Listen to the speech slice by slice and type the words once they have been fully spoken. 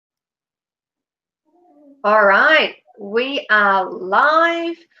All right, we are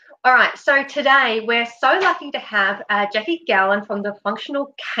live. All right, so today we're so lucky to have Jackie Gowland from the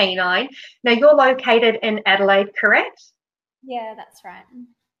Functional Canine. Now, you're located in Adelaide, correct? Yeah, that's right.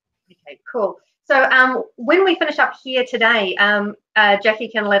 Okay, cool. So when we finish up here today, Jackie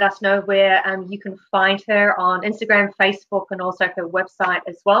can let us know where you can find her on Instagram, Facebook, and also her website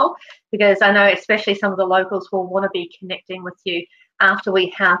as well, because I know especially some of the locals will want to be connecting with you after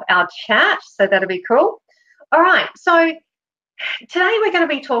we have our chat. So that'll be cool. All right, so today we're going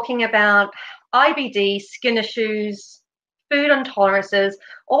to be talking about IBD, skin issues, food intolerances,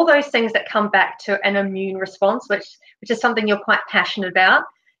 all those things that come back to an immune response, which is something you're quite passionate about.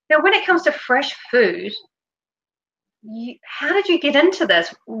 Now, when it comes to fresh food, how did you get into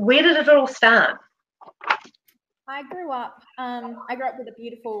this? Where did it all start? I grew up with a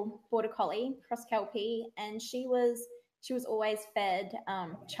beautiful border collie, cross kelpie, and she was always fed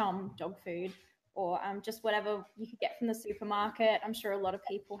chum dog food or just whatever you could get from the supermarket. I'm sure a lot of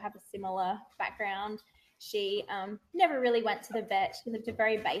people have a similar background. She never really went to the vet. She lived a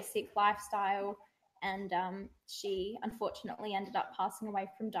very basic lifestyle, and she unfortunately ended up passing away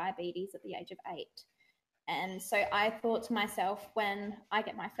from diabetes at the age of 8. And so I thought to myself, when I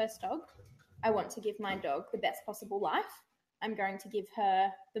get my first dog, I want to give my dog the best possible life. I'm going to give her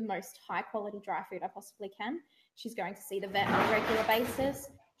the most high quality dry food I possibly can. She's going to see the vet on a regular basis.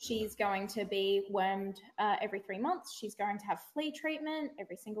 She's going to be wormed every 3 months. She's going to have flea treatment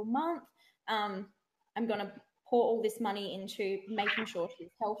every single month. I'm going to pour all this money into making sure she's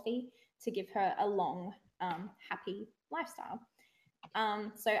healthy to give her a long, happy lifestyle.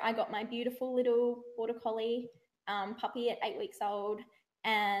 So I got my beautiful little border collie puppy at 8 weeks old,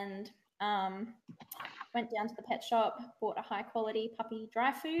 and went down to the pet shop, bought a high quality puppy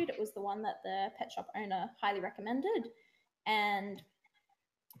dry food. It was the one that the pet shop owner highly recommended. And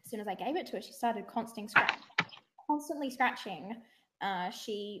as soon as I gave it to her, she started constantly scratching.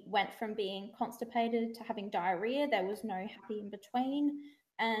 She went from being constipated to having diarrhea. There was no happy in between.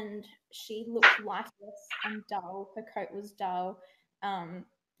 And she looked lifeless and dull. Her coat was dull.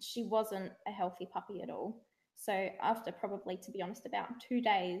 She wasn't a healthy puppy at all. So after probably, to be honest, about 2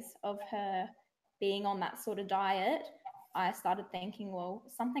 days of her being on that sort of diet, I started thinking, well,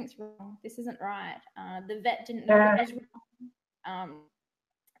 something's wrong. This isn't right. The vet didn't know what Uh, was wrong.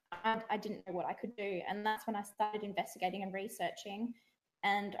 I didn't know what I could do. And that's when I started investigating and researching.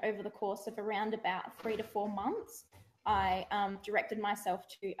 And over the course of around about 3 to 4 months, I directed myself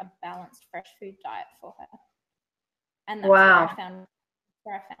to a balanced fresh food diet for her. And that's wow.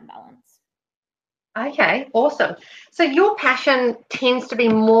 where I found balance. Okay, awesome. So your passion tends to be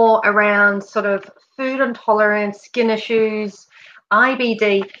more around sort of food intolerance, skin issues,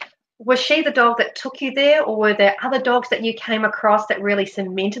 IBD. Was she the dog that took you there, or were there other dogs that you came across that really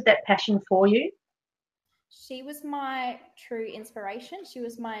cemented that passion for you? She was my true inspiration. She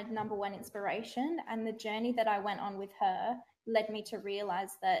was my number one inspiration. And the journey that I went on with her led me to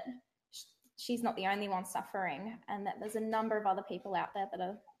realize that she's not the only one suffering, and that there's a number of other people out there that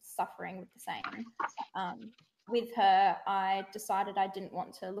are suffering with the same. Um, with her, I decided I didn't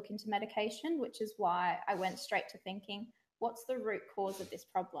want to look into medication, which is why I went straight to thinking, what's the root cause of this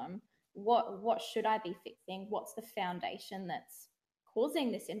problem? What should I be fixing? What's the foundation that's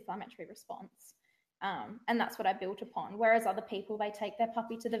causing this inflammatory response? And that's what I built upon. Whereas other people, they take their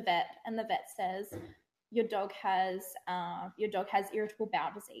puppy to the vet, and the vet says, your dog has irritable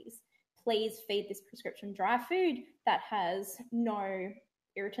bowel disease. Please feed this prescription dry food that has no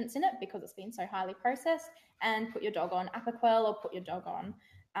irritants in it because it's been so highly processed, and put your dog on Apoquel, or put your dog on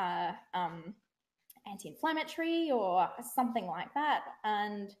uh, um, anti-inflammatory or something like that,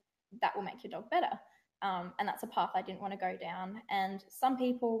 and that will make your dog better. And that's a path I didn't want to go down. And some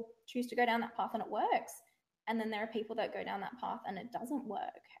people choose to go down that path and it works. And then there are people that go down that path and it doesn't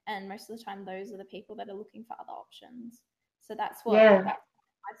work. And most of the time, those are the people that are looking for other options. So Yeah.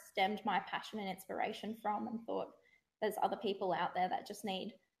 I stemmed my passion and inspiration from, and thought there's other people out there that just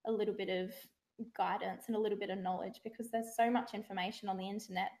need a little bit of guidance and a little bit of knowledge, because there's so much information on the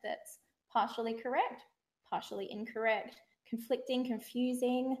internet that's partially correct, partially incorrect, conflicting,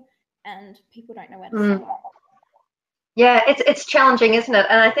 confusing, and people don't know where to Mm. start. Yeah, it's challenging, isn't it?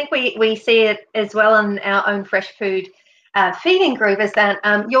 And I think we see it as well in our own fresh food feeding group, is that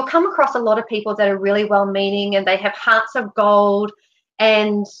you'll come across a lot of people that are really well-meaning and they have hearts of gold,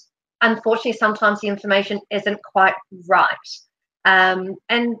 and unfortunately sometimes the information isn't quite right.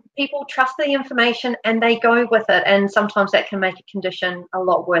 And people trust the information and they go with it, and sometimes that can make a condition a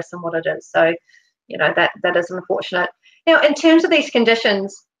lot worse than what it is. So, that is unfortunate. Now, in terms of these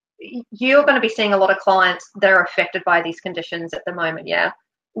conditions, you're going to be seeing a lot of clients that are affected by these conditions at the moment, yeah?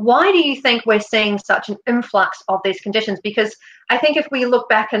 Why do you think we're seeing such an influx of these conditions? Because I think if we look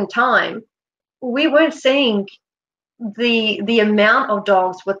back in time, we weren't seeing the amount of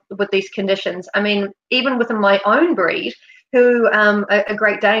dogs with these conditions. I mean, even within my own breed, who a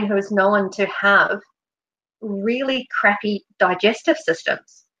Great Dane who is known to have really crappy digestive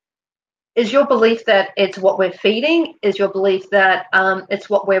systems. Is your belief that it's what we're feeding? Is your belief that it's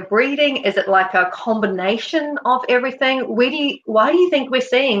what we're breeding? Is it like a combination of everything? Why do you think we're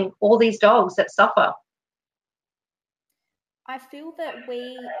seeing all these dogs that suffer? I feel that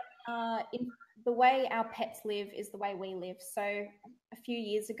in the way our pets live is the way we live. So a few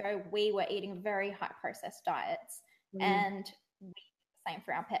years ago, we were eating very high processed diets, and we did the same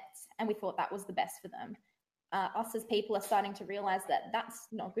for our pets, and we thought that was the best for them. Us as people are starting to realize that that's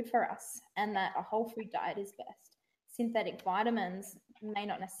not good for us, and that a whole food diet is best. Synthetic vitamins may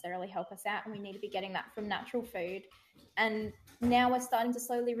not necessarily help us out, and we need to be getting that from natural food. And now we're starting to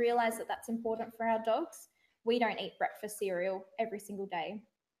slowly realize that that's important for our dogs. We don't eat breakfast cereal every single day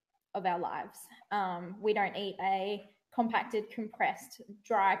of our lives. We don't eat a compacted, compressed,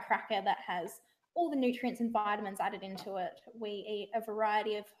 dry cracker that has all the nutrients and vitamins added into it. We eat a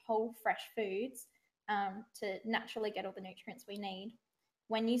variety of whole, fresh foods to naturally get all the nutrients we need.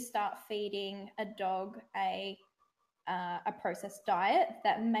 When you start feeding a dog a processed diet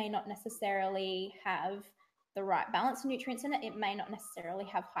that may not necessarily have the right balance of nutrients in it, it may not necessarily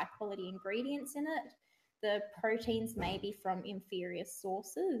have high quality ingredients in it. The proteins may be from inferior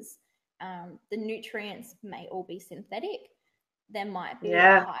sources. The nutrients may all be synthetic. There might be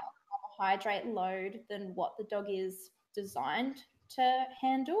a higher carbohydrate load than what the dog is designed to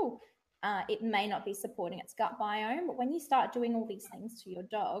handle. It may not be supporting its gut biome, but when you start doing all these things to your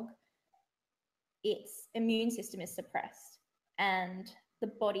dog, its immune system is suppressed and the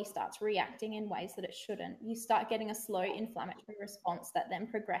body starts reacting in ways that it shouldn't. You start getting a slow inflammatory response that then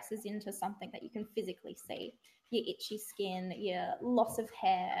progresses into something that you can physically see. Your itchy skin, your loss of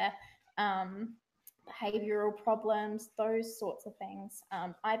hair, behavioral problems, those sorts of things.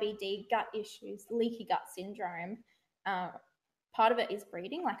 IBD, gut issues, leaky gut syndrome. Part of it is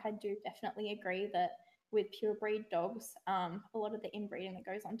breeding. Like, I do definitely agree that with purebred dogs, a lot of the inbreeding that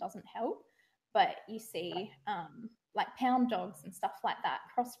goes on doesn't help. But you see like pound dogs and stuff like that,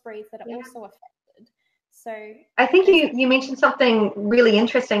 crossbreeds that are also affected. So I think you mentioned something really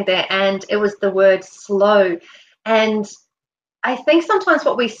interesting there, and it was the word slow. And I think sometimes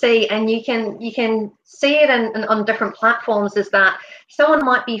what we see, and you can see it on different platforms, is that someone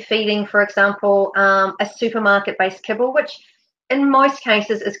might be feeding, for example, a supermarket-based kibble, which in most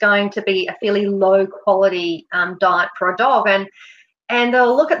cases is going to be a fairly low quality diet for a dog, and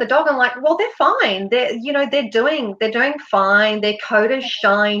they'll look at the dog and like, well, they're fine. They're doing fine. Their coat is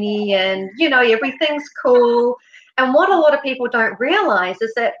shiny, and everything's cool. And what a lot of people don't realize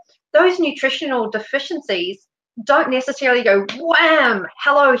is that those nutritional deficiencies don't necessarily go wham,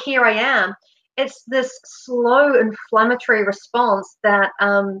 hello, here I am. It's this slow inflammatory response that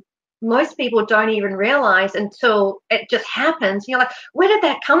most people don't even realize until it just happens. You're like, where did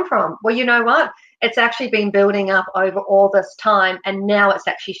that come from? Well, you know what? It's actually been building up over all this time, and now it's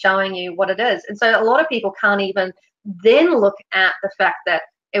actually showing you what it is. And so a lot of people can't even then look at the fact that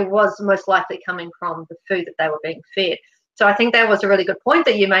it was most likely coming from the food that they were being fed. So I think that was a really good point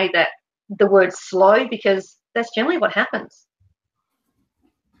that you made, that the word slow, because that's generally what happens.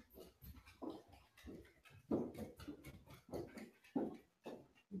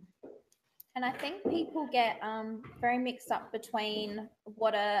 And I think people get very mixed up between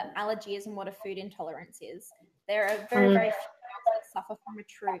what an allergy is and what a food intolerance is. There are very, very few dogs that suffer from a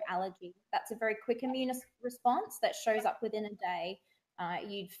true allergy. That's a very quick immune response that shows up within a day.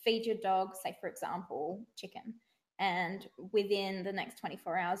 You'd feed your dog, say, for example, chicken, and within the next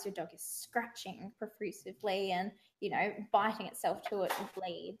 24 hours, your dog is scratching profusively and, biting itself till it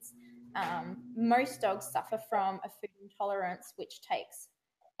bleeds. Most dogs suffer from a food intolerance, which takes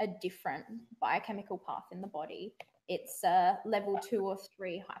a different biochemical path in the body. It's a level 2 or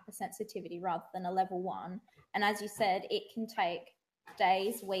 3 hypersensitivity rather than a level 1. And as you said, it can take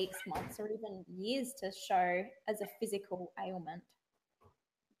days, weeks, months, or even years to show as a physical ailment.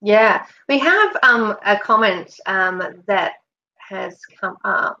 Yeah, we have a comment that has come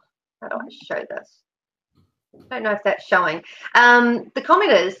up. How do I show this? I don't know if that's showing. The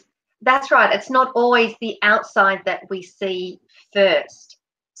comment is, that's right, it's not always the outside that we see first.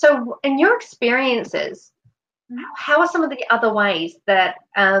 So in your experiences, how are some of the other ways that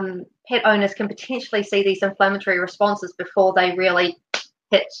pet owners can potentially see these inflammatory responses before they really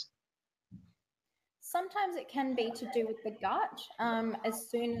hit? Sometimes it can be to do with the gut. As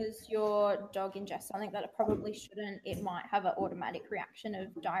soon as your dog ingests something that it probably shouldn't, it might have an automatic reaction of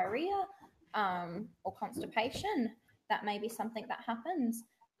diarrhea or constipation. That may be something that happens.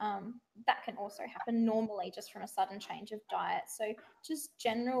 That can also happen normally just from a sudden change of diet. So just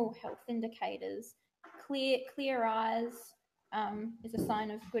general health indicators. Clear eyes is a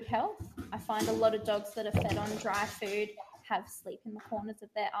sign of good health. I find a lot of dogs that are fed on dry food have sleep in the corners of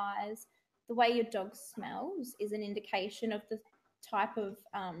their eyes. The way your dog smells is an indication of the type of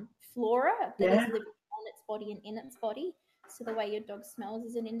flora that is living on its body and in its body. So the way your dog smells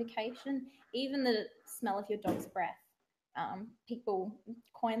is an indication. Even the smell of your dog's breath. People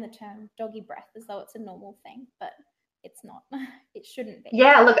coin the term doggy breath as though it's a normal thing, but it's not. It shouldn't be.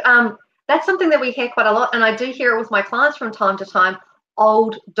 Yeah, look, that's something that we hear quite a lot, and I do hear it with my clients from time to time,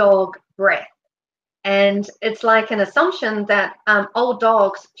 old dog breath. And it's like an assumption that old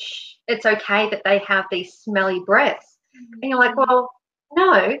dogs, it's okay that they have these smelly breaths. And you're like, well,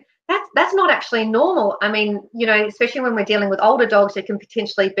 no, that's not actually normal. I mean, you know, especially when we're dealing with older dogs, it can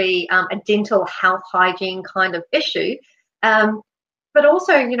potentially be a dental health hygiene kind of issue. But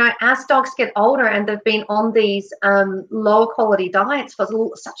also, you know, as dogs get older and they've been on these lower quality diets for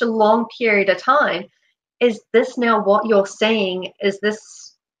such a long period of time, is this now what you're seeing? Is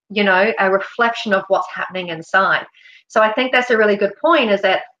this, you know, a reflection of what's happening inside? So I think that's a really good point, is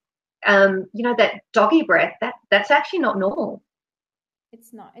that, you know, that doggy breath, that's actually not normal.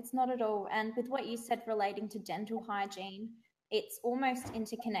 It's not at all. And with what you said relating to dental hygiene, it's almost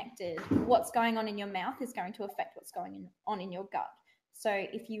interconnected. What's going on in your mouth is going to affect what's going on in your gut. So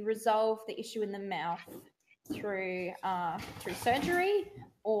if you resolve the issue in the mouth through surgery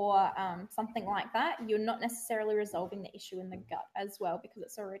or something like that, you're not necessarily resolving the issue in the gut as well, because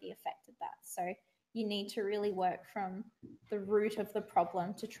it's already affected that. So you need to really work from the root of the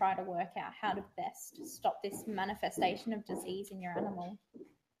problem to try to work out how to best stop this manifestation of disease in your animal.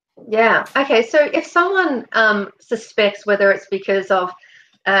 Yeah. Okay. So if someone suspects, whether it's because of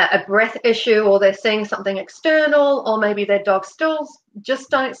a breath issue, or they're seeing something external, or maybe their dog stools just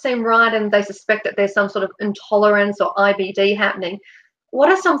don't seem right and they suspect that there's some sort of intolerance or IBD happening, what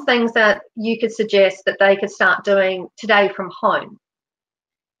are some things that you could suggest that they could start doing today from home?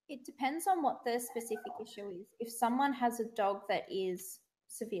 It depends on what the specific issue is. If someone has a dog that is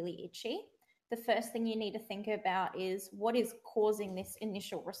severely itchy, the first thing you need to think about is what is causing this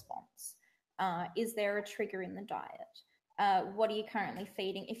initial response. Is there a trigger in the diet? What are you currently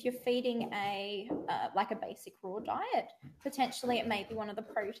feeding? If you're feeding like a basic raw diet, potentially it may be one of the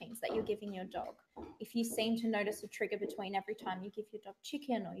proteins that you're giving your dog. If you seem to notice a trigger between every time you give your dog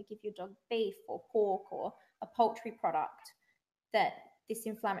chicken, or you give your dog beef or pork or a poultry product, that this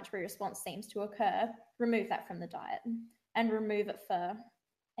inflammatory response seems to occur, remove that from the diet and remove it for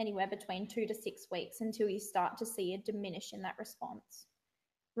anywhere between 2 to 6 weeks until you start to see a diminish in that response.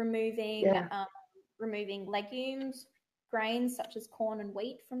 Removing legumes, grains such as corn and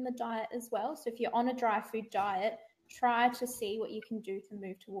wheat from the diet as well. So if you're on a dry food diet, try to see what you can do to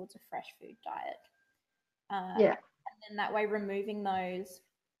move towards a fresh food diet. And then that way removing those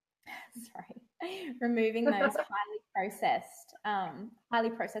highly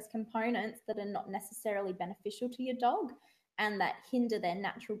processed components that are not necessarily beneficial to your dog and that hinder their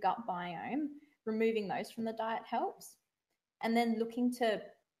natural gut biome, removing those from the diet helps. And then looking to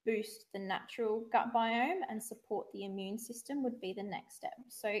boost the natural gut biome and support the immune system would be the next step.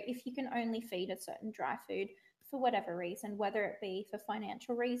 So if you can only feed a certain dry food for whatever reason, whether it be for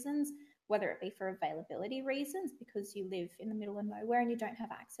financial reasons, whether it be for availability reasons because you live in the middle of nowhere and you don't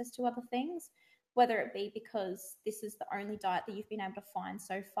have access to other things, whether it be because this is the only diet that you've been able to find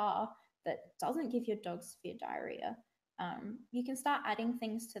so far that doesn't give your dog severe diarrhea, you can start adding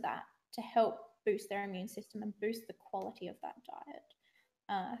things to that to help boost their immune system and boost the quality of that diet.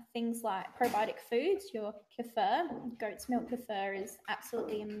 Things like probiotic foods, your kefir, goat's milk kefir is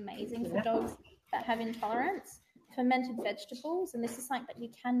absolutely amazing for dogs that have intolerance. Fermented vegetables, and this is something that you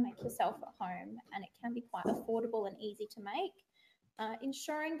can make yourself at home and it can be quite affordable and easy to make.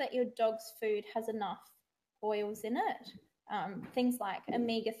 Ensuring that your dog's food has enough oils in it. Things like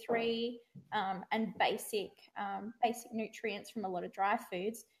omega-3 and basic nutrients from a lot of dry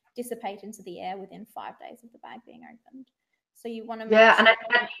foods dissipate into the air within 5 days of the bag being opened. So you want to make sure. And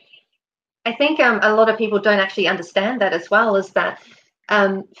I think a lot of people don't actually understand that as well, is that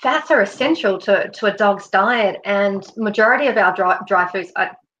fats are essential to a dog's diet, and majority of our dry foods,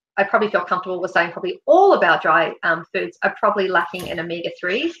 I probably feel comfortable with saying probably all of our dry foods are probably lacking in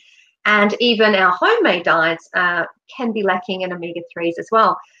omega-3s, and even our homemade diets can be lacking in omega-3s as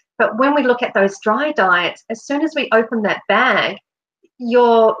well. But when we look at those dry diets, as soon as we open that bag,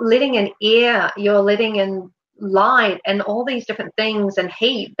 you're letting in air, you're letting in light and all these different things and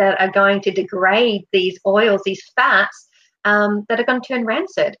heat that are going to degrade these oils, these fats, that are going to turn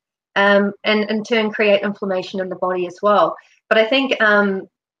rancid, and in turn create inflammation in the body as well. But I think I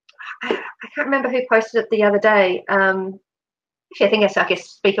can't remember who posted it the other day. Actually, I think it's our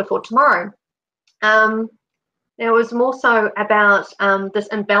guest speaker for tomorrow. It was more so about this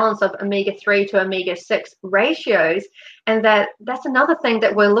imbalance of omega-3 to omega-6 ratios, and that's another thing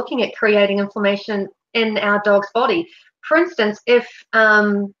that we're looking at, creating inflammation in our dog's body. For instance, if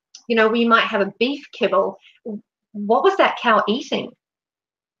we might have a beef kibble, what was that cow eating?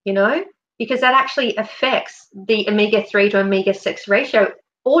 Because that actually affects the omega-3 to omega-6 ratio.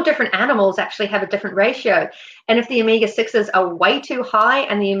 All different animals actually have a different ratio, and if the omega-6s are way too high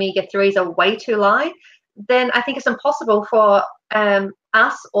and the omega-3s are way too low, then I think it's impossible for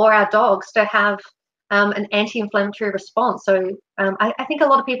us or our dogs to have an anti-inflammatory response. So I think a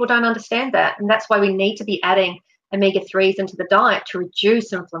lot of people don't understand that, and that's why we need to be adding omega-3s into the diet to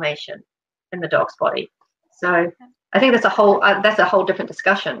reduce inflammation in the dog's body. So I think that's a whole different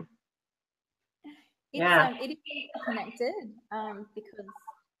discussion. It is connected because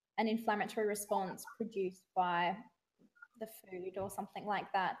an inflammatory response produced by the food or something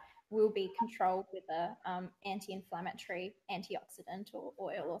like that will be controlled with a anti-inflammatory antioxidant or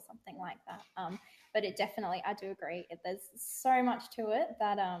oil or something like that. But it definitely, I do agree, there's so much to it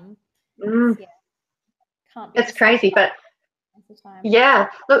that can't be. It's crazy, but yeah,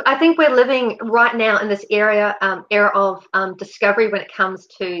 look, I think we're living right now in this era of discovery when it comes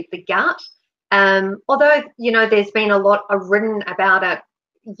to the gut. Although there's been a lot written about it,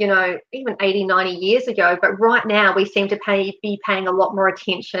 even 80, 90 years ago, but right now we seem to be paying a lot more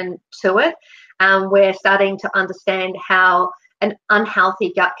attention to it. We're starting to understand how an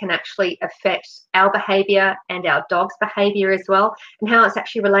unhealthy gut can actually affect our behavior and our dog's behavior as well, and how it's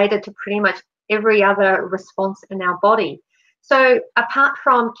actually related to pretty much every other response in our body. So apart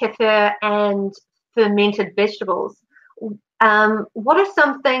from kefir and fermented vegetables, what are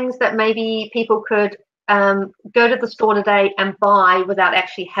some things that maybe people could go to the store today and buy without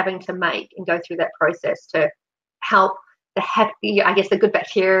actually having to make and go through that process to help the good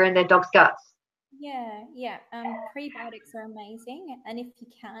bacteria in their dog's guts? Yeah. Prebiotics are amazing, and if you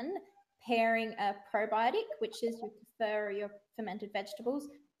can, pairing a probiotic, which is your kefir or your fermented vegetables,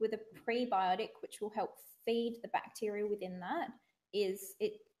 with a prebiotic, which will help feed the bacteria within that,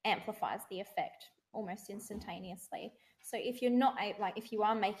 it amplifies the effect almost instantaneously. So if if you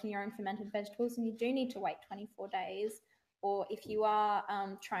are making your own fermented vegetables and you do need to wait 24 days, or if you are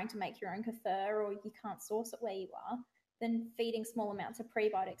trying to make your own kefir or you can't source it where you are, then feeding small amounts of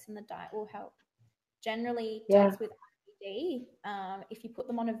prebiotics in the diet will help. Generally, dogs with IBD, if you put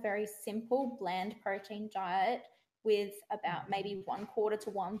them on a very simple, bland protein diet with about maybe 1/4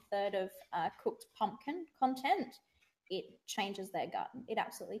 to 1/3 of cooked pumpkin content, it changes their gut. It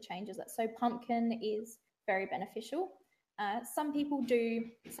absolutely changes it. So pumpkin is very beneficial. Some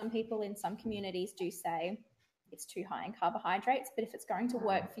people in some communities do say it's too high in carbohydrates, but if it's going to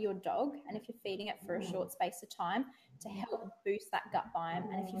work for your dog and if you're feeding it for a short space of time to help boost that gut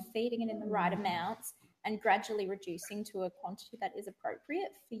biome, and if you're feeding it in the right amounts and gradually reducing to a quantity that is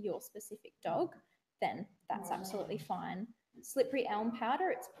appropriate for your specific dog, then that's absolutely fine. Slippery elm powder,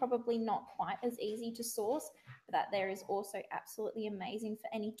 it's probably not quite as easy to source, but that there is also absolutely amazing for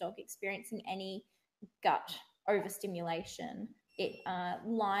any dog experiencing any gut overstimulation. It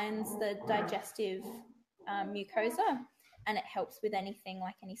lines the digestive mucosa, and it helps with anything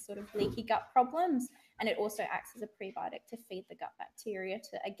like any sort of leaky gut problems, and it also acts as a prebiotic to feed the gut bacteria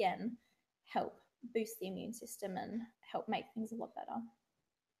to, again, help boost the immune system and help make things a lot better.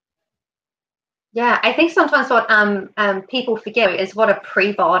 Yeah, I think sometimes what people forget is what a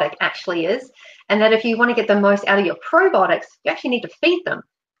prebiotic actually is, and that if you want to get the most out of your probiotics, you actually need to feed them.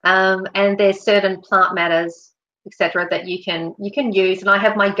 And there's certain plant matters, etc., that you can use. And I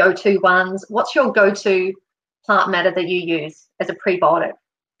have my go-to ones. What's your go-to plant matter that you use as a prebiotic?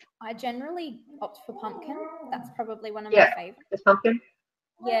 I generally opt for pumpkin. That's probably one of my favorites. Just pumpkin.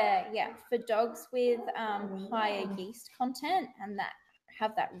 Yeah. For dogs with higher yeast content and that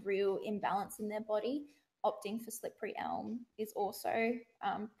have that real imbalance in their body, opting for slippery elm is also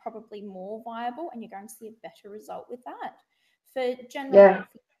probably more viable, and you're going to see a better result with that. For general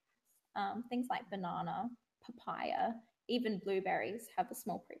things like banana, papaya, even blueberries have a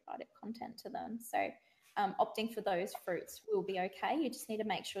small prebiotic content to them. So opting for those fruits will be okay. You just need to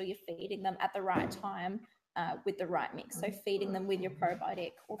make sure you're feeding them at the right time with the right mix. So feeding them with your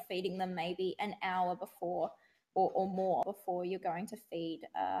probiotic, or feeding them maybe an hour before or more before you're going to feed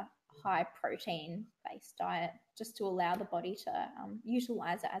a high protein based diet, just to allow the body to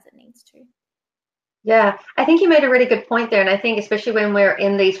utilize it as it needs to. Yeah, I think you made a really good point there. And I think especially when we're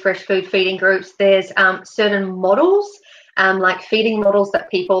in these fresh food feeding groups, there's certain models, like feeding models that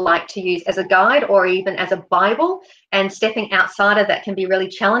people like to use as a guide or even as a Bible, and stepping outside of that can be really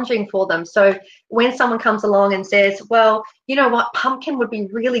challenging for them. So when someone comes along and says, well, you know what, pumpkin would be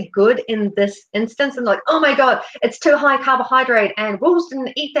really good in this instance, and like, oh my God, it's too high carbohydrate and wolves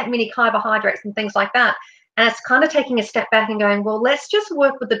didn't eat that many carbohydrates and things like that. And it's kind of taking a step back and going, well, let's just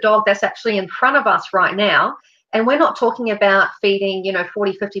work with the dog that's actually in front of us right now. And we're not talking about feeding,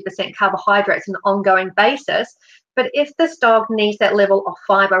 40, 50% carbohydrates on an ongoing basis. But if this dog needs that level of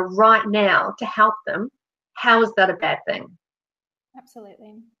fiber right now to help them, how is that a bad thing?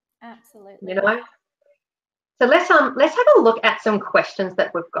 Absolutely. Absolutely. So let's have a look at some questions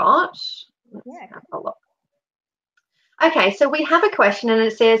that we've got. Let's have a look. Okay, so we have a question and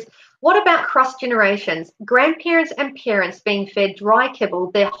it says, what about cross generations? Grandparents and parents being fed dry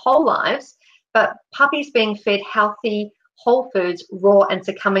kibble their whole lives, but puppies being fed healthy whole foods raw and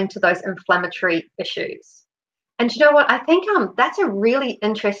succumbing to those inflammatory issues. And you know what? I think that's a really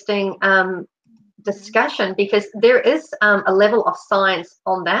interesting discussion, because there is a level of science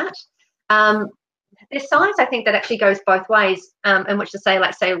on that. There's science, I think, that actually goes both ways, in which to say,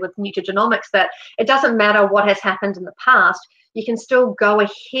 like, say, with nutrigenomics, that it doesn't matter what has happened in the past, you can still go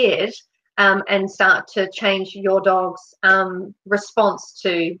ahead and start to change your dog's response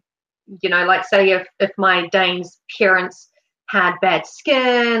to, like, say, if my Dane's parents had bad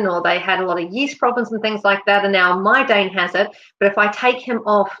skin or they had a lot of yeast problems and things like that, and now my Dane has it, but if I take him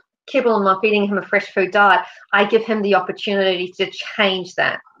off kibble and I'm feeding him a fresh food diet, I give him the opportunity to change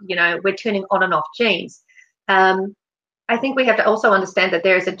that. We're turning on and off genes. I think we have to also understand that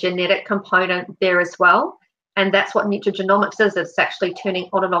there is a genetic component there as well, and that's what nutrigenomics is. It's actually turning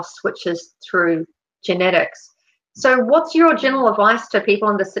on and off switches through genetics. So what's your general advice to people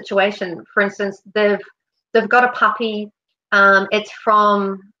in this situation? For instance, they've got a puppy. It's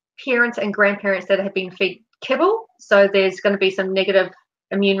from parents and grandparents that have been fed kibble, so there's going to be some negative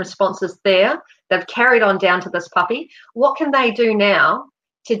immune responses there. They've carried on down to this puppy. What can they do now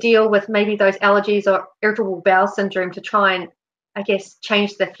to deal with maybe those allergies or irritable bowel syndrome to try and, I guess,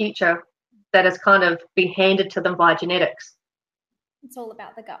 change the future that has kind of been handed to them by genetics? It's all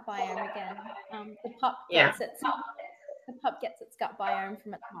about the gut biome again. The pup gets its gut biome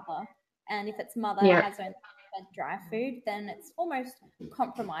from its mother, and if its mother has only fed dry food, then it's almost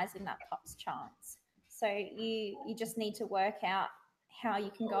compromising that pup's chance. So you just need to work out how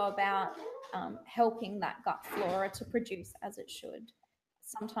you can go about helping that gut flora to produce as it should.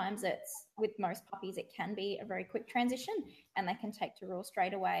 Sometimes with most puppies, it can be a very quick transition and they can take to raw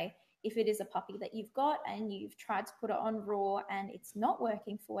straight away. If it is a puppy that you've got and you've tried to put it on raw and it's not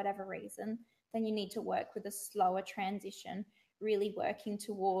working for whatever reason, then you need to work with a slower transition, really working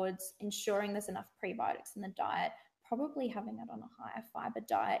towards ensuring there's enough prebiotics in the diet, probably having it on a higher fiber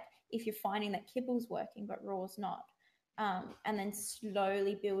diet if you're finding that kibble's working but raw's not. And then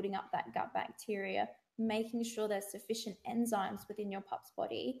slowly building up that gut bacteria, making sure there's sufficient enzymes within your pup's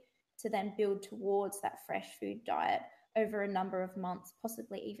body to then build towards that fresh food diet over a number of months,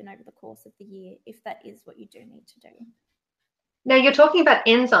 possibly even over the course of the year, if that is what you do need to do. Now, you're talking about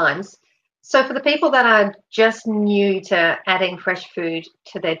enzymes. So for the people that are just new to adding fresh food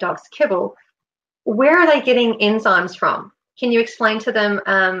to their dog's kibble, where are they getting enzymes from? Can you explain to them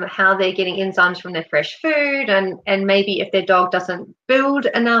how they're getting enzymes from their fresh food, and maybe if their dog doesn't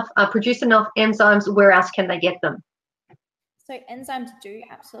produce enough enzymes, where else can they get them? So enzymes do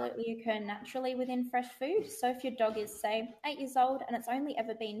absolutely occur naturally within fresh food. So if your dog is, say, 8 years old and it's only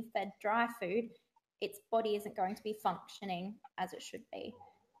ever been fed dry food, its body isn't going to be functioning as it should be.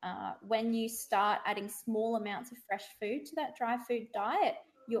 When you start adding small amounts of fresh food to that dry food diet,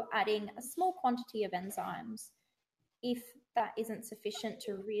 you're adding a small quantity of enzymes. If that isn't sufficient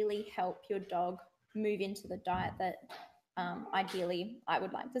to really help your dog move into the diet that ideally I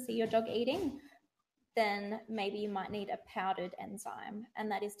would like to see your dog eating, then maybe you might need a powdered enzyme, and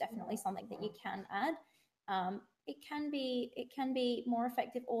that is definitely something that you can add. It can be more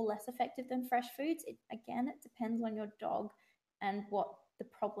effective or less effective than fresh foods. It depends on your dog and what the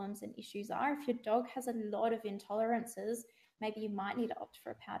problems and issues are. If your dog has a lot of intolerances, maybe you might need to opt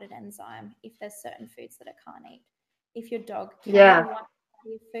for a powdered enzyme if there's certain foods that it can't eat. If your dog can eat a wide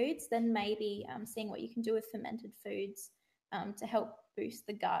variety of foods, then maybe seeing what you can do with fermented foods to help boost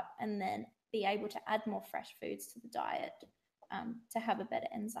the gut, and then be able to add more fresh foods to the diet to have a better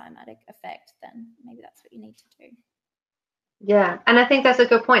enzymatic effect, then maybe that's what you need to do. Yeah, and I think that's a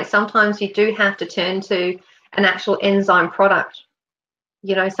good point. Sometimes you do have to turn to an actual enzyme product.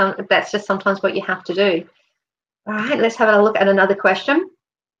 you know, that's just sometimes what you have to do. All right, let's have a look at another question.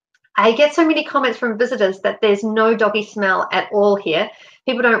 I get so many comments from visitors that there's no doggy smell at all here.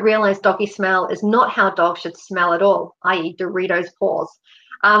 People don't realize doggy smell is not how dogs should smell at all, i.e. Doritos paws.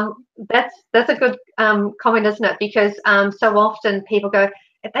 That's a good comment, isn't it? Because so often people go,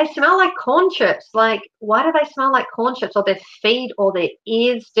 they smell like corn chips. Like, why do they smell like corn chips? Or their feet or their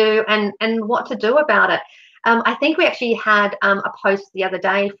ears do, and what to do about it. I think we actually had a post the other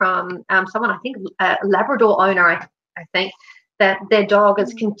day from someone, I think a Labrador owner, I think, that their dog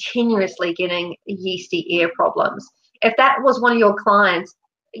is continuously getting yeasty ear problems. If that was one of your clients,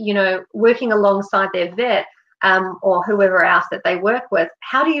 you know, working alongside their vet or whoever else that they work with,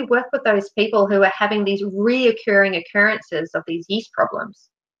 how do you work with those people who are having these reoccurring occurrences of these yeast problems?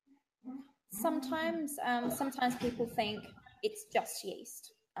 Sometimes people think it's just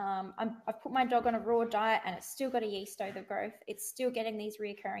yeast. I've put my dog on a raw diet and it's still got a yeast overgrowth. It's still getting these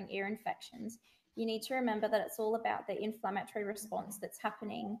reoccurring ear infections. You need to remember that it's all about the inflammatory response that's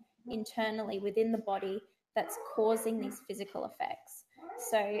happening internally within the body that's causing these physical effects.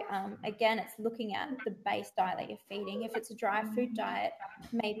 So again, it's looking at the base diet that you're feeding. If it's a dry food diet,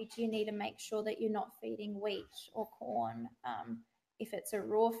 maybe do you need to make sure that you're not feeding wheat or corn? If it's a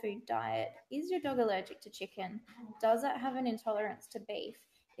raw food diet, is your dog allergic to chicken? Does it have an intolerance to beef?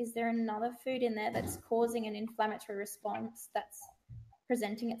 Is there another food in there that's causing an inflammatory response that's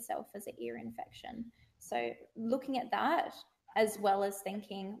presenting itself as an ear infection? So looking at that, as well as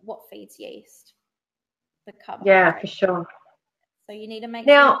thinking what feeds yeast, the carbohydrate. Yeah, for sure. So you need to make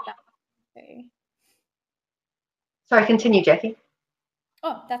sure you balance too. Sorry, continue, Jackie.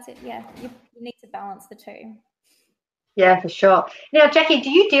 Oh, that's it. Yeah, you need to balance the two. Yeah, for sure. Now, Jackie,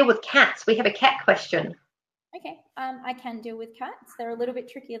 do you deal with cats? We have a cat question. Okay, I can deal with cats. They're a little bit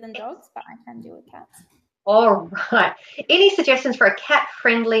trickier than dogs, but I can deal with cats. All right. Any suggestions for a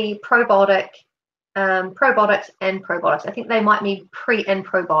cat-friendly probiotics and probiotics? I think they might need pre and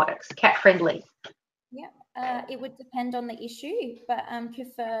probiotics, cat-friendly. Yeah, it would depend on the issue, but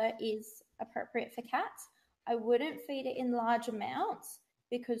kefir is appropriate for cats. I wouldn't feed it in large amounts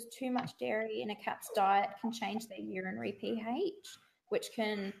because too much dairy in a cat's diet can change their urinary pH, which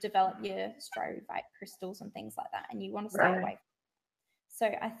can develop your strovite crystals and things like that, and you want to stay away. So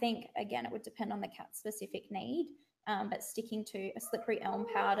I think, again, it would depend on the cat's specific need, but sticking to a slippery elm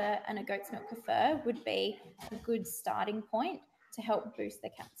powder and a goat's milk kefir would be a good starting point to help boost the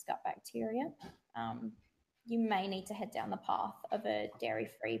cat's gut bacteria. You may need to head down the path of a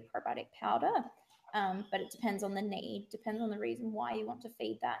dairy-free probiotic powder, but it depends on the need, depends on the reason why you want to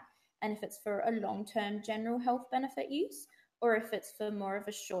feed that, and if it's for a long-term general health benefit use or if it's for more of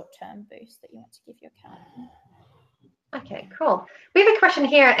a short-term boost that you want to give your cat. Okay, cool. We have a question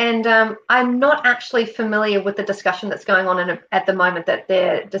here, and I'm not actually familiar with the discussion that's going on at the moment that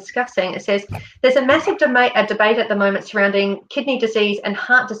they're discussing. It says, there's a massive debate at the moment surrounding kidney disease and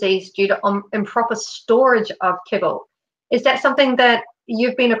heart disease due to improper storage of kibble. Is that something that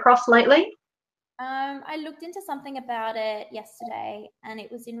you've been across lately? I looked into something about it yesterday, and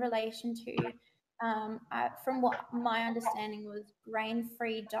it was in relation to, from what my understanding was,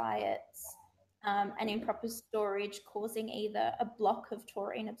 grain-free diets and improper storage causing either a block of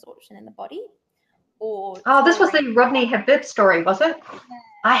taurine absorption in the body or... Oh, this was the Rodney Habib story, was it? Yeah.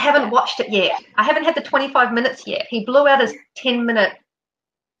 I haven't watched it yet. I haven't had the 25 minutes yet. He blew out his 10-minute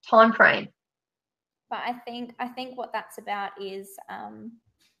time frame. But I think what that's about is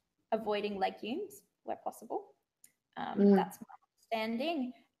avoiding legumes where possible. That's my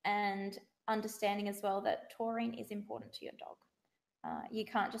understanding, and understanding as well that taurine is important to your dog. You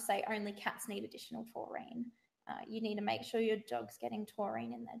can't just say only cats need additional taurine. You need to make sure your dog's getting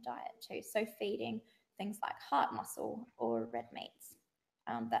taurine in their diet too. So feeding things like heart muscle or red meats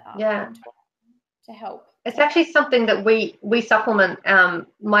that are to help. It's actually something that we supplement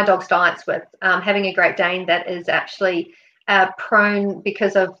my dog's diets with. Having a Great Dane that is actually prone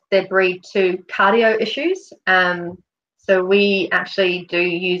because of their breed to cardio issues. So we actually do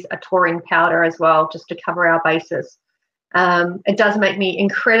use a taurine powder as well just to cover our bases. It does make me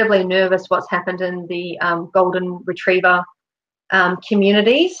incredibly nervous what's happened in the golden retriever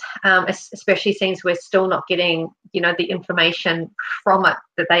communities, especially since we're still not getting, the information from it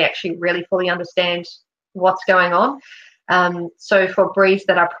that they actually really fully understand what's going on. So for breeds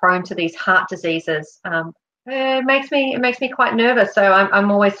that are prone to these heart diseases, it makes me quite nervous. So I'm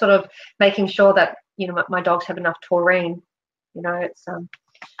always sort of making sure that my dogs have enough taurine. It's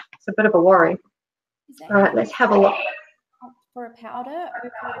a bit of a worry. All right, let's have a look. For a powder,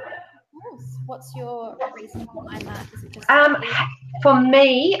 what's your reason behind that? Is it just for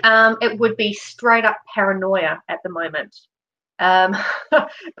me, it would be straight up paranoia at the moment.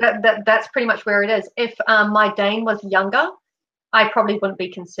 That's pretty much where it is. If my Dane was younger, I probably wouldn't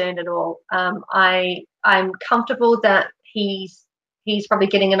be concerned at all. I'm comfortable that he's probably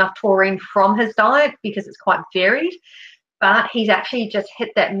getting enough taurine from his diet because it's quite varied, but he's actually just hit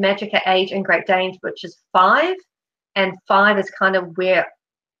that magic age in Great Danes, which is 5, and 5 is kind of where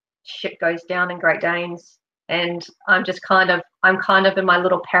shit goes down in Great Danes. And I'm kind of in my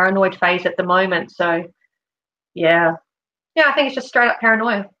little paranoid phase at the moment. So yeah, I think it's just straight up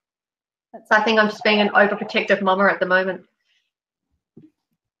paranoia. I think I'm just being an overprotective mama at the moment.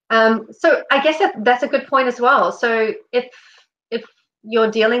 So I guess that's a good point as well. So if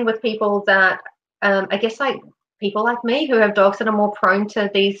you're dealing with people that, I guess like people like me who have dogs that are more prone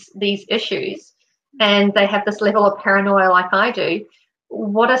to these issues, and they have this level of paranoia like I do,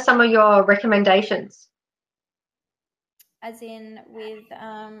 what are some of your recommendations? As in with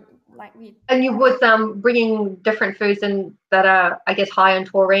like you. And you with bringing different foods in that are, I guess, high in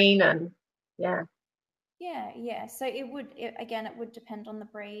taurine and yeah. Yeah. So it would depend on the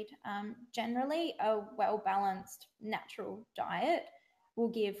breed. Generally, a well-balanced natural diet will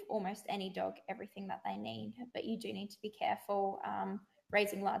give almost any dog everything that they need, but you do need to be careful.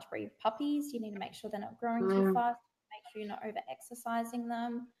 Raising large breed puppies, you need to make sure they're not growing too fast, make sure you're not over-exercising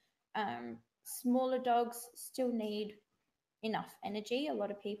them. Smaller dogs still need enough energy. A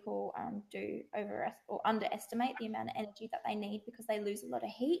lot of people do underestimate the amount of energy that they need because they lose a lot of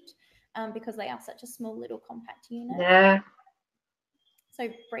heat because they are such a small little compact unit. Yeah. So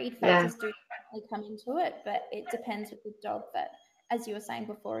breed factors do come into it, but it depends with the dog that, as you were saying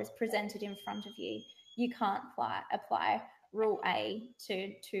before, is presented in front of you. You can't apply rule A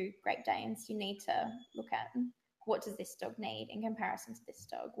to Great Danes. You need to look at what does this dog need in comparison to this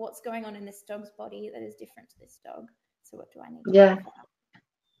dog? What's going on in this dog's body that is different to this dog? So what do I need to do for that?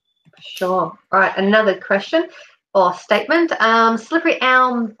 Sure. All right, another question or statement. Slippery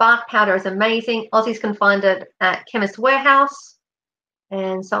elm bark powder is amazing. Aussies can find it at Chemist Warehouse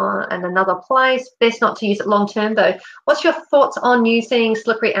and so on, and another place. Best not to use it long term though. What's your thoughts on using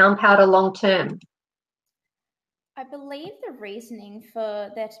slippery elm powder long term? I believe the reasoning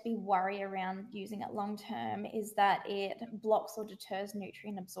for there to be worry around using it long term is that it blocks or deters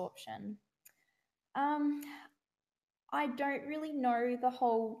nutrient absorption. I don't really know the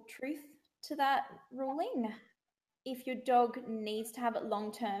whole truth to that ruling. If your dog needs to have it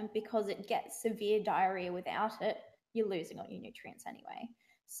long term because it gets severe diarrhea without it, you're losing all your nutrients anyway.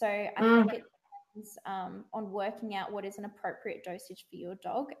 So I think it depends on working out what is an appropriate dosage for your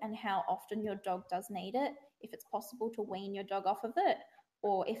dog and how often your dog does need it, if it's possible to wean your dog off of it,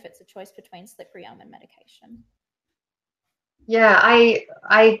 or if it's a choice between slippery elm and medication. Yeah,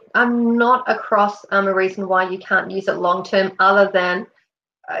 I'm not across a reason why you can't use it long term, other than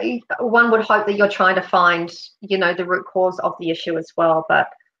one would hope that you're trying to find, the root cause of the issue as well. But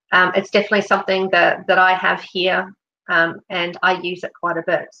it's definitely something that I have here, and I use it quite a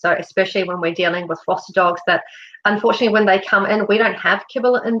bit. So especially when we're dealing with foster dogs that, unfortunately, when they come in, we don't have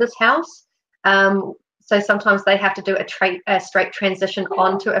kibble in this house. So sometimes they have to do a straight transition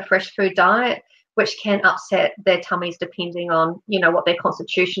onto a fresh food diet, which can upset their tummies depending on, what their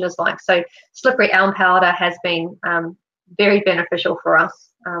constitution is like. So slippery elm powder has been very beneficial for us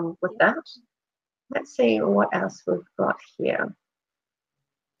with that. Let's see what else we've got here.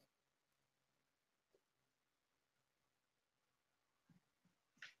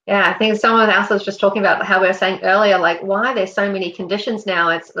 Yeah, I think someone else was just talking about how we were saying earlier, like, why there's so many conditions now.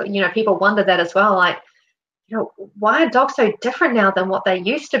 It's, people wonder that as well. Like, why are dogs so different now than what they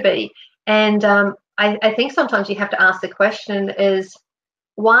used to be? And I think sometimes you have to ask the question is,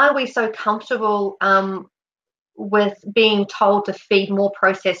 why are we so comfortable with being told to feed more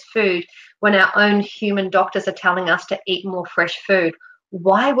processed food when our own human doctors are telling us to eat more fresh food?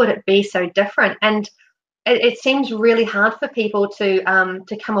 Why would it be so different? And it seems really hard for people to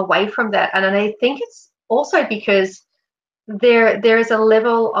come away from that. And I think it's also because there is a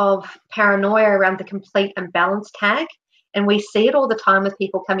level of paranoia around the complete and balanced tag. And we see it all the time with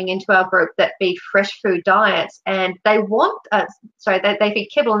people coming into our group that feed fresh food diets, and they want, they feed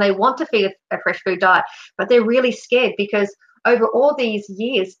kibble and they want to feed a fresh food diet, but they're really scared because over all these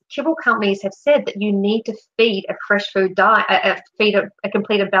years, kibble companies have said that you need to feed a fresh food diet, feed a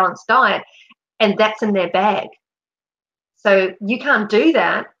complete and balanced diet, and that's in their bag. So you can't do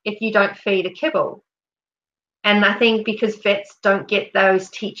that if you don't feed a kibble. And I think because vets don't get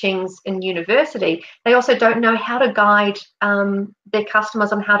those teachings in university, they also don't know how to guide their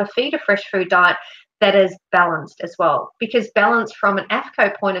customers on how to feed a fresh food diet that is balanced as well. Because balance from an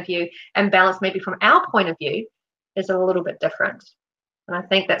AFCO point of view and balance maybe from our point of view is a little bit different. And I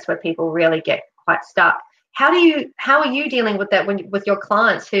think that's where people really get quite stuck. How are you dealing with that with your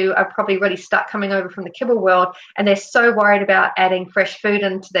clients who are probably really stuck coming over from the kibble world, and they're so worried about adding fresh food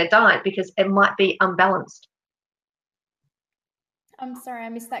into their diet because it might be unbalanced? I'm sorry, I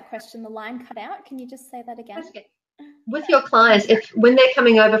missed that question. The line cut out. Can you just say that again? Okay. With your clients, if when they're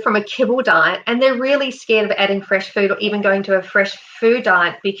coming over from a kibble diet and they're really scared of adding fresh food or even going to a fresh food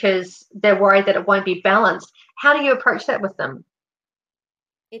diet because they're worried that it won't be balanced, how do you approach that with them?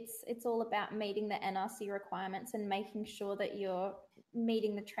 It's all about meeting the NRC requirements and making sure that you're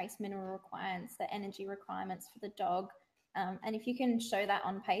meeting the trace mineral requirements, the energy requirements for the dog. And if you can show that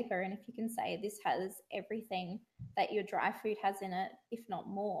on paper, and if you can say this has everything that your dry food has in it, if not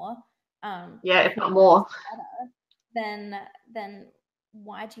more, Yeah, if not more. better, then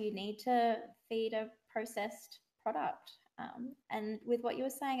why do you need to feed a processed product? And with what you were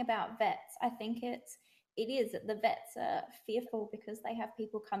saying about vets, I think it is that the vets are fearful because they have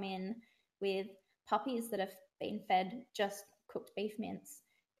people come in with puppies that have been fed just cooked beef mince,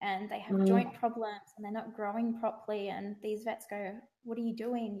 and they have joint problems and they're not growing properly. And these vets go, "What are you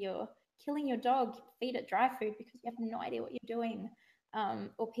doing? You're killing your dog. Feed it dry food because you have no idea what you're doing."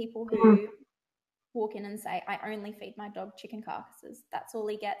 Or people who walk in and say, "I only feed my dog chicken carcasses. That's all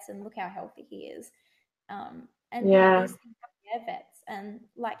he gets, and look how healthy he is." And Yeah. these things are their vets, and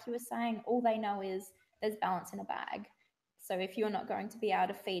like you were saying, all they know is there's balance in a bag. So if you're not going to be able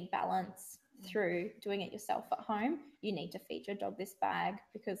to feed balance through doing it yourself at home, you need to feed your dog this bag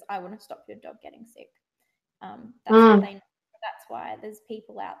because I want to stop your dog getting sick. That's what they know. That's why there's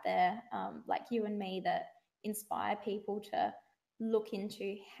people out there like you and me that inspire people to look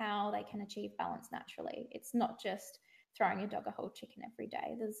into how they can achieve balance naturally. It's not just throwing your dog a whole chicken every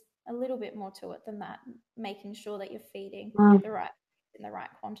day. There's a little bit more to it than that, making sure that you're feeding the right in the right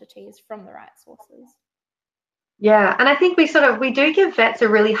quantities from the right sources. Yeah, and I think we do give vets a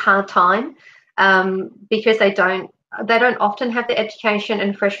really hard time because they don't often have the education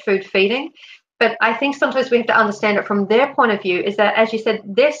in fresh food feeding. But I think sometimes we have to understand it from their point of view is that, as you said,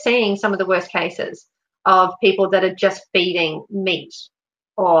 they're seeing some of the worst cases of people that are just feeding meat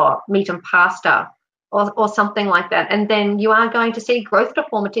or meat and pasta or something like that. And then you are going to see growth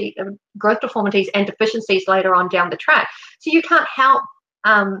deformities and deficiencies later on down the track. So you can't help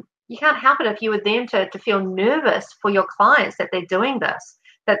it if you were them to feel nervous for your clients that they're doing this.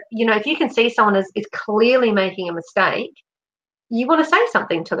 That, if you can see someone is clearly making a mistake, you want to say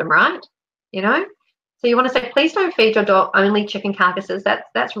something to them, right? You know? So you want to say, please don't feed your dog only chicken carcasses.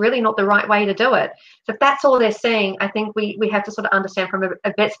 That's really not the right way to do it. So if that's all they're seeing, I think we have to sort of understand from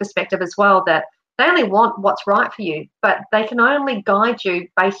a vet's perspective as well that they only want what's right for you, but they can only guide you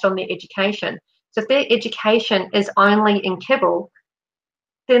based on their education. So if their education is only in kibble,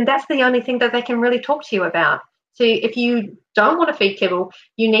 then that's the only thing that they can really talk to you about. So if you don't want to feed kibble,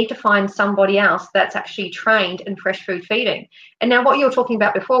 you need to find somebody else that's actually trained in fresh food feeding. And now what you were talking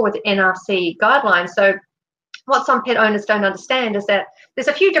about before with NRC guidelines, so what some pet owners don't understand is that there's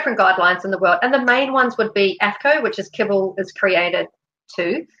a few different guidelines in the world, and the main ones would be AFCO, which is kibble is created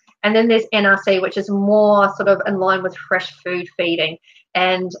to, and then there's NRC, which is more sort of in line with fresh food feeding.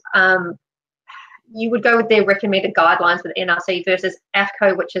 And you would go with their recommended guidelines with NRC versus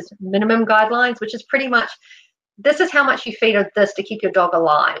AFCO, which is minimum guidelines, which is pretty much this is how much you feed of this to keep your dog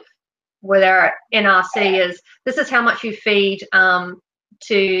alive. Where NRC is this is how much you feed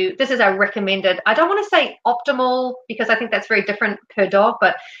this is our recommended. I don't want to say optimal because I think that's very different per dog,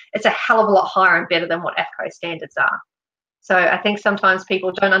 but it's a hell of a lot higher and better than what AFCO standards are. So I think sometimes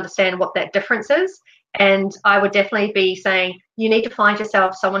people don't understand what that difference is. And I would definitely be saying you need to find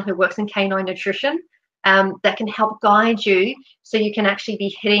yourself someone who works in canine nutrition that can help guide you so you can actually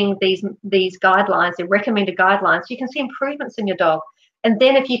be hitting these guidelines, the recommended guidelines. You can see improvements in your dog. And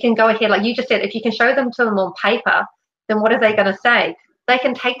then if you can go ahead, like you just said, if you can show them to them on paper, then what are they going to say? They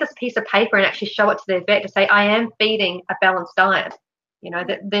can take this piece of paper and actually show it to their vet to say, I am feeding a balanced diet.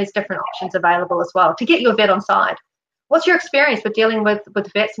 There's different options available as well to get your vet on side. What's your experience with dealing with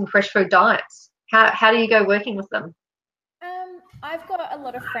vets and fresh food diets? How do you go working with them? I've got a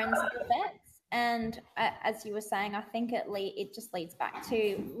lot of friends that are vets, and as you were saying, I think it just leads back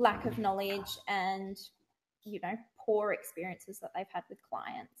to lack of knowledge and poor experiences that they've had with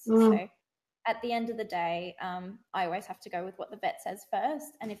clients. So at the end of the day, I always have to go with what the vet says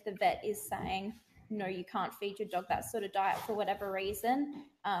first, and if the vet is saying no, you can't feed your dog that sort of diet for whatever reason,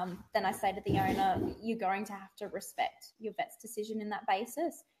 then I say to the owner, you're going to have to respect your vet's decision in that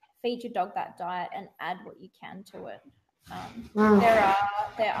basis. Feed your dog that diet and add what you can to it.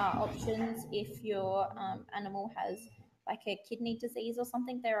 There are options if your animal has like a kidney disease or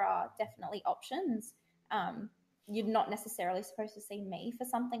something. There are definitely options, you're not necessarily supposed to see me for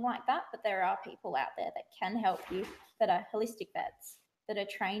something like that, but there are people out there that can help you, that are holistic vets, that are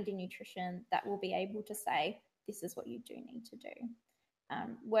trained in nutrition, that will be able to say, this is what you do need to do.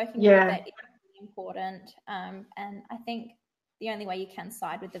 Working with a vet is really important, and I think the only way you can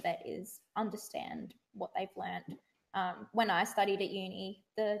side with the vet is understand what they've learned. When I studied at uni,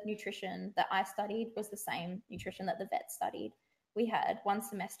 the nutrition that I studied was the same nutrition that the vet studied. We had one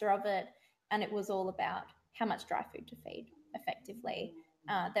semester of it, and it was all about how much dry food to feed effectively.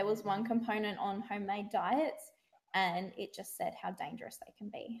 There was one component on homemade diets, and it just said how dangerous they can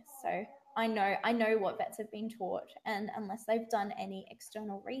be. So I know what vets have been taught, and unless they've done any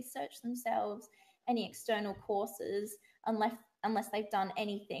external research themselves, any external courses, unless they've done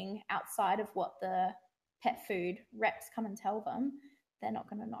anything outside of what the pet food reps come and tell them, they're not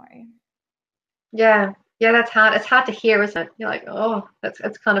going to know. Yeah, that's hard. It's hard to hear, isn't it? You're like, oh,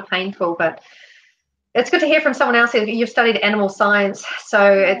 it's kind of painful, but it's good to hear from someone else. You've studied animal science,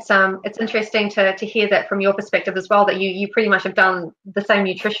 so it's interesting to hear that from your perspective as well. That you pretty much have done the same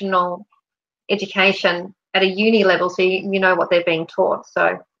nutritional education at a uni level, so you know what they're being taught.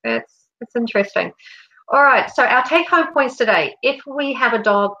 So it's interesting. All right, so our take-home points today. If we have a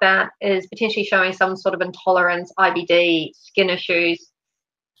dog that is potentially showing some sort of intolerance, IBD, skin issues,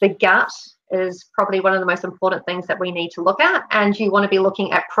 the gut is probably one of the most important things that we need to look at, and you want to be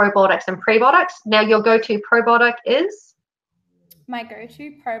looking at probiotics and prebiotics. Now, your go-to probiotic is? My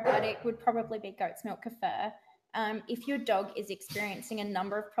go-to probiotic would probably be goat's milk kefir. If your dog is experiencing a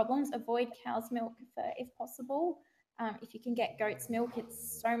number of problems, avoid cow's milk kefir if possible. If you can get goat's milk,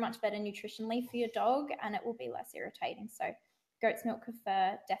 it's so much better nutritionally for your dog, and it will be less irritating. So goat's milk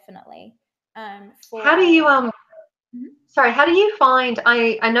kefir, definitely. How do you Sorry, how do you find?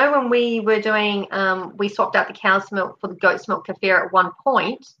 I know when we were doing we swapped out the cow's milk for the goat's milk kefir at one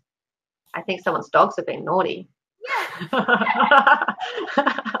point. I think someone's dogs have been naughty.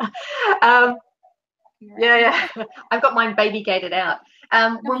 Yeah. I've got mine baby gated out.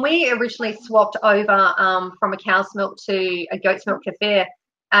 When we originally swapped over from a cow's milk to a goat's milk kefir,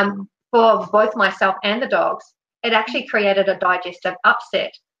 for both myself and the dogs, it actually created a digestive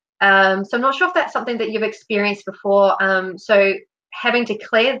upset. So I'm not sure if that's something that you've experienced before. So having to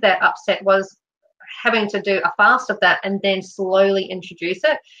clear that upset was having to do a fast of that and then slowly introduce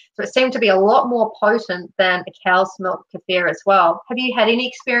it. So it seemed to be a lot more potent than a cow's milk kefir as well. Have you had any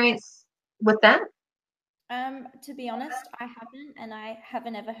experience with that? To be honest, I haven't, and I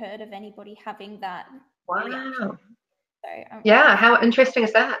haven't ever heard of anybody having that reaction. So, yeah, how interesting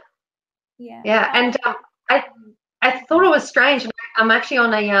is that? Yeah, and I thought it was strange. I'm actually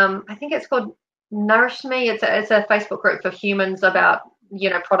on a I think it's called Nourish Me. It's a Facebook group for humans about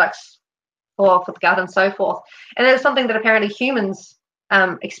products for the gut and so forth. And it's something that apparently humans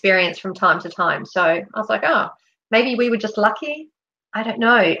experience from time to time. So I was like, oh, maybe we were just lucky. I don't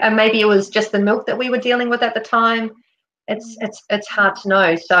know. And maybe it was just the milk that we were dealing with at the time. It's hard to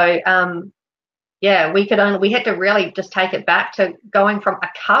know. So yeah, we had to really just take it back to going from a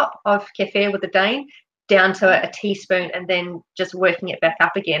cup of kefir with the Dane down to a teaspoon and then just working it back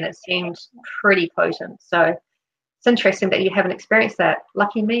up again. It seemed pretty potent. So it's interesting that you haven't experienced that.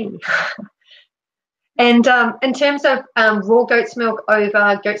 Lucky me. And in terms of raw goat's milk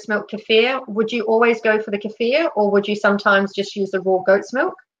over goat's milk kefir, would you always go for the kefir, or would you sometimes just use the raw goat's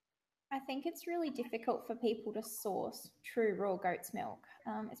milk? I think it's really difficult for people to source true raw goat's milk.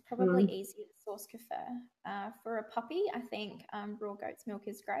 It's probably easier to source kefir. For a puppy, I think raw goat's milk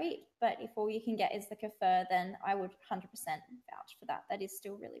is great, but if all you can get is the kefir, then I would 100% vouch for that. That is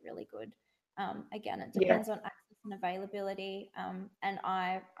still really, really good. Again, it depends on access and availability, and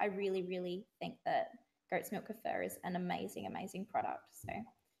I really, really think that goat's milk kefir is an amazing, amazing product. So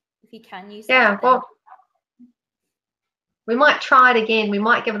if you can use that, well, we might try it again. We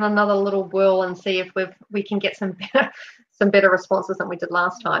might give it another little whirl and see if we can get some better responses than we did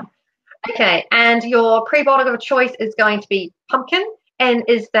last time. Okay, and your prebiotic of choice is going to be pumpkin. And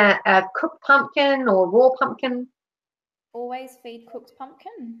is that a cooked pumpkin or raw pumpkin? Always feed cooked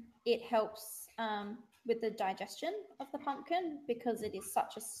pumpkin. It helps with the digestion of the pumpkin because it is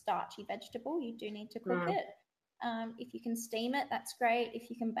such a starchy vegetable. You do need to cook it. If you can steam it, that's great.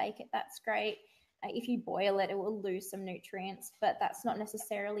 If you can bake it, that's great. If you boil it, it will lose some nutrients, but that's not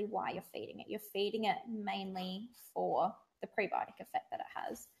necessarily why you're feeding it. You're feeding it mainly for the prebiotic effect that it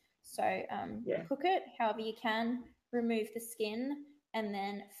has. So cook it however you can, remove the skin, and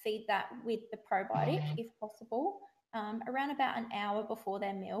then feed that with the probiotic if possible. Around about an hour before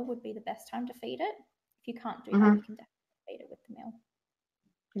their meal would be the best time to feed it. If you can't do that, you can definitely feed it with the meal.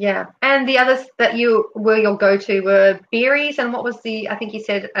 Yeah, and the others that were your go-to were berries, and what was I think you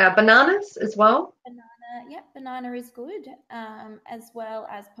said bananas as well? Banana, Yeah, banana is good, as well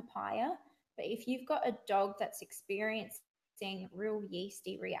as papaya. But if you've got a dog that's experiencing real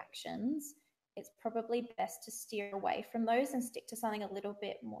yeasty reactions, it's probably best to steer away from those and stick to something a little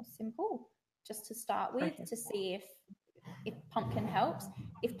bit more simple just to start with, Okay. to see if pumpkin helps.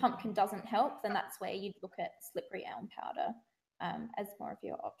 If pumpkin doesn't help, then that's where you'd look at slippery elm powder as more of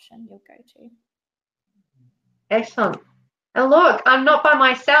your option, your go-to. Excellent. And look, I'm not by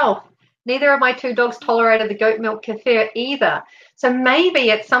myself. Neither of my two dogs tolerated the goat milk kefir either. So maybe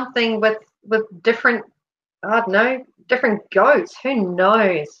it's something with different, I don't know, different goats. Who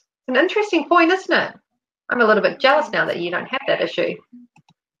knows? It's an interesting point, isn't it? I'm a little bit jealous now that you don't have that issue.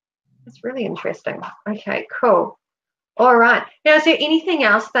 It's really interesting. Okay, cool. All right. Now, is there anything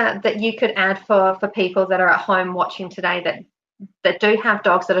else that you could add for people that are at home watching today that do have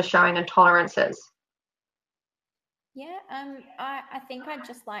dogs that are showing intolerances? Yeah, I think I'd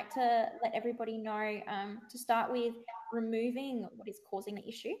just like to let everybody know to start with removing what is causing the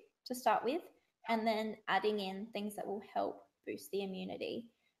issue to start with, and then adding in things that will help boost the immunity.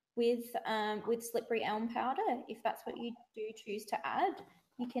 With slippery elm powder, if that's what you do choose to add,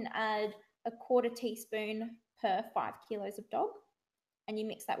 you can add a quarter teaspoon per 5 kilos of dog, and you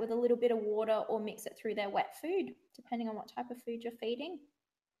mix that with a little bit of water or mix it through their wet food, depending on what type of food you're feeding.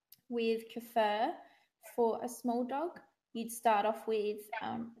 With kefir, for a small dog, you'd start off with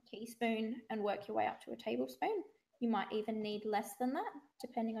a teaspoon and work your way up to a tablespoon. You might even need less than that,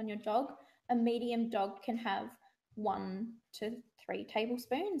 depending on your dog. A medium dog can have 1 to 3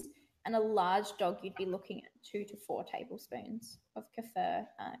 tablespoons, and a large dog, you'd be looking at 2 to 4 tablespoons of kefir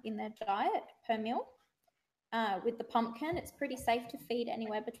in their diet per meal. With the pumpkin, it's pretty safe to feed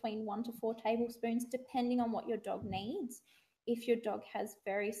anywhere between 1 to 4 tablespoons, depending on what your dog needs. If your dog has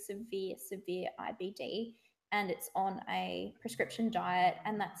very severe IBD and it's on a prescription diet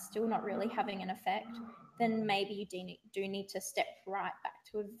and that's still not really having an effect, then maybe you do need to step right back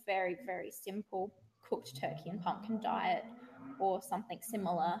to a very, very simple cooked turkey and pumpkin diet or something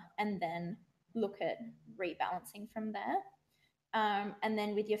similar, and then look at rebalancing from there. And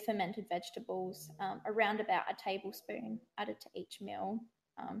then with your fermented vegetables, around about a tablespoon added to each meal,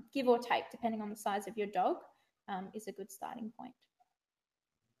 give or take, depending on the size of your dog, is a good starting point.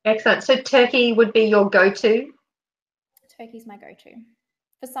 Excellent. So turkey would be your go-to? Turkey's my go-to.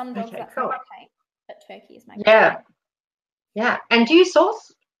 For some dogs, that's cool. not okay, but turkey is my go-to. Yeah. Yeah. And do you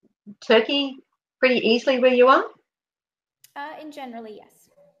source turkey pretty easily where you are? In generally, yes.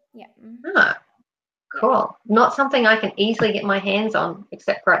 Yeah. Ah, cool. Yeah. Not something I can easily get my hands on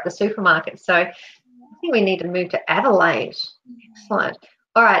except for at the supermarket. So I think we need to move to Adelaide. Excellent.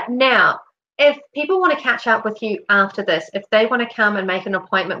 All right. Now, if people want to catch up with you after this, if they want to come and make an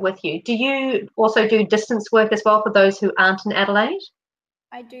appointment with you, do you also do distance work as well for those who aren't in Adelaide?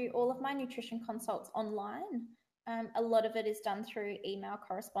 I do all of my nutrition consults online. A lot of it is done through email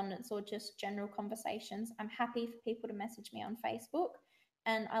correspondence or just general conversations. I'm happy for people to message me on Facebook,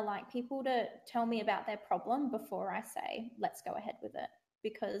 and I like people to tell me about their problem before I say, let's go ahead with it,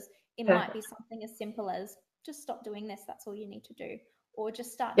 because it might be something as simple as just stop doing this. That's all you need to do, or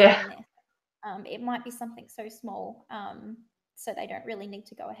just start doing this. It might be something so small, so they don't really need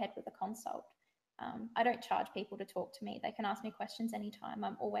to go ahead with a consult. I don't charge people to talk to me. They can ask me questions anytime.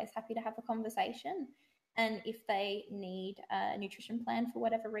 I'm always happy to have a conversation. And if they need a nutrition plan for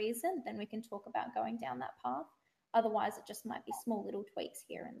whatever reason, then we can talk about going down that path. Otherwise, it just might be small little tweaks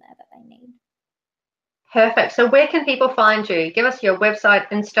here and there that they need. Perfect. So where can people find you? Give us your website,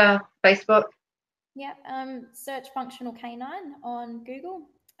 Insta, Facebook. Yeah, search Functional Canine on Google.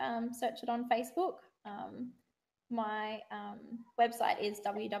 Search it on Facebook. My website is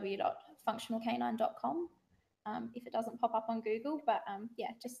www.functionalcanine.com. If it doesn't pop up on Google, but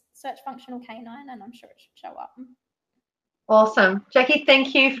yeah, just search Functional Canine and I'm sure it should show up. Awesome. Jackie,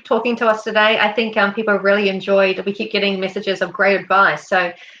 thank you for talking to us today. I think people really enjoyed, we keep getting messages of great advice.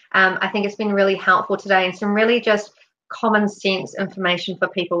 So I think it's been really helpful today and some really just common sense information for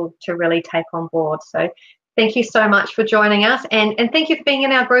people to really take on board. So thank you so much for joining us, and thank you for being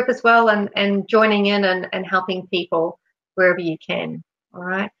in our group as well and joining in and helping people wherever you can. All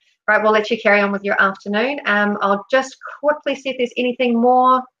right. All right, we'll let you carry on with your afternoon. I'll just quickly see if there's anything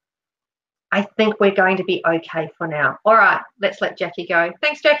more. I think we're going to be okay for now. All right, let's let Jackie go.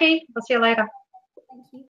 Thanks, Jackie. I'll see you later. Thank you.